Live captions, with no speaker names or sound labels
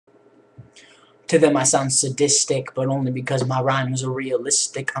To them I sound sadistic, but only because my rhymes are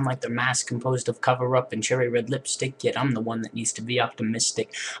realistic. Unlike their mask composed of cover-up and cherry red lipstick, yet I'm the one that needs to be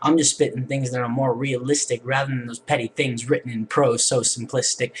optimistic. I'm just spitting things that are more realistic, rather than those petty things written in prose so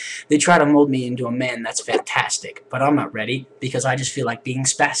simplistic. They try to mold me into a man that's fantastic, but I'm not ready, because I just feel like being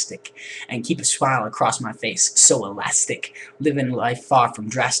spastic, and keep a smile across my face, so elastic. Living life far from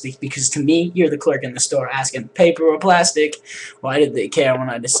drastic, because to me, you're the clerk in the store asking, paper or plastic? Why did they care when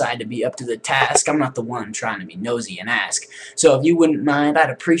I decide to be up to the task? I'm not the one trying to be nosy and ask. So if you wouldn't mind,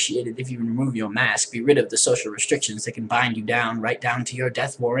 I'd appreciate it if you remove your mask, be rid of the social restrictions that can bind you down, right down to your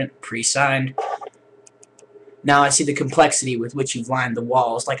death warrant, pre-signed. Now I see the complexity with which you've lined the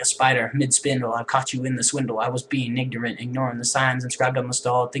walls. Like a spider, mid-spindle, I've caught you in the swindle. I was being ignorant, ignoring the signs inscribed on the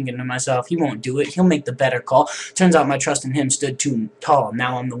stall, thinking to myself, he won't do it, he'll make the better call. Turns out my trust in him stood too tall.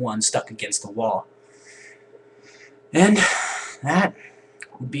 Now I'm the one stuck against the wall. And that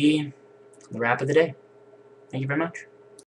would be the wrap of the day. Thank you very much.